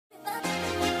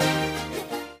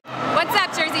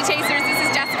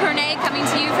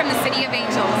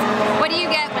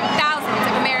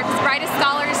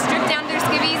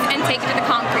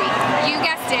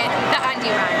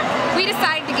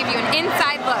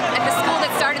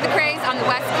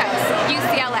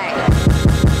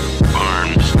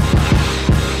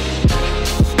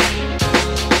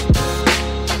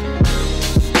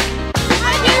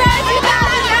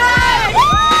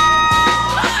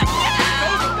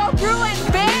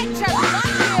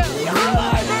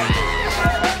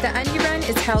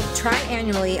held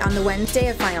tri-annually on the Wednesday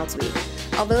of finals week.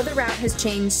 Although the route has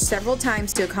changed several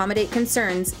times to accommodate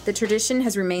concerns, the tradition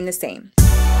has remained the same.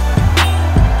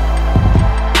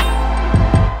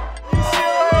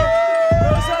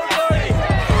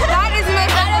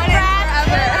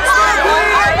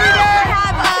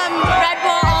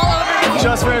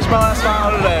 Just finished my last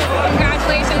final today.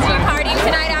 Congratulations, are you partying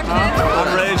tonight after this?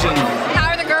 I'm raging.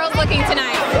 How are the girls looking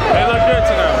tonight? They look good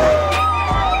tonight.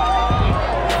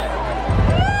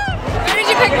 Where did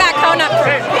you pick that cone up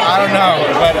from? I don't know,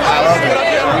 but I love it.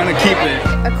 I'm gonna keep it.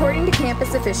 According to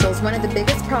campus officials, one of the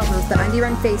biggest problems the Undie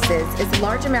Run faces is the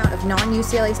large amount of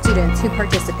non-UCLA students who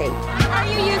participate. Are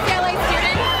you UCLA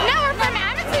students? No, we're from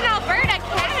Edmonton, Alberta,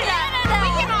 Canada.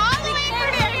 We came all the way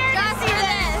from here just for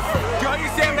this. Go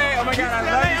UCLA! Oh my god, I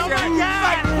love UCLA! Oh my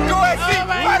god! Go SC!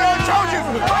 Fight on Trojans!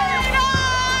 Fight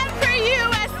on for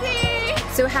USC!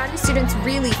 So how do students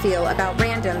really feel about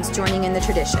randoms joining in the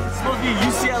tradition? It's supposed to be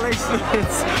UCLA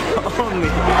students only.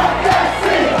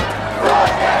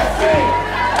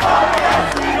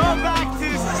 Go back to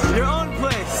your own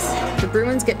place. The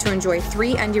Bruins get to enjoy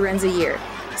 3 Undie Runs a year.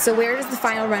 So where does the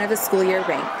final run of the school year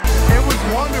rank? It was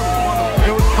wonderful.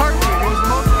 It was perfect. It was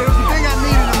the thing I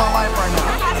needed in my life right now.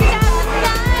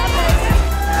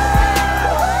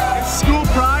 It's school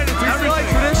pride. It's UCLA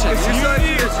tradition. It's UCLA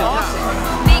tradition.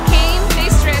 Awesome. They came, they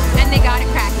stripped, and they got it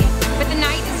cracking. But the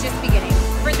night is just beginning.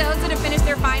 For those that have finished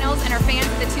their finals and are fans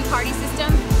of the two-party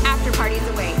system, after parties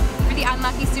await. For the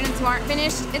unlucky students who aren't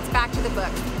finished, it's back to the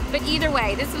book. But either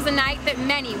way, this was a night that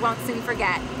many won't soon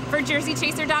forget. For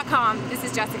JerseyChaser.com, this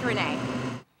is Jessica Renee.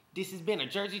 This has been a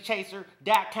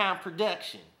JerseyChaser.com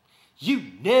production. You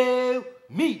know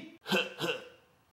me.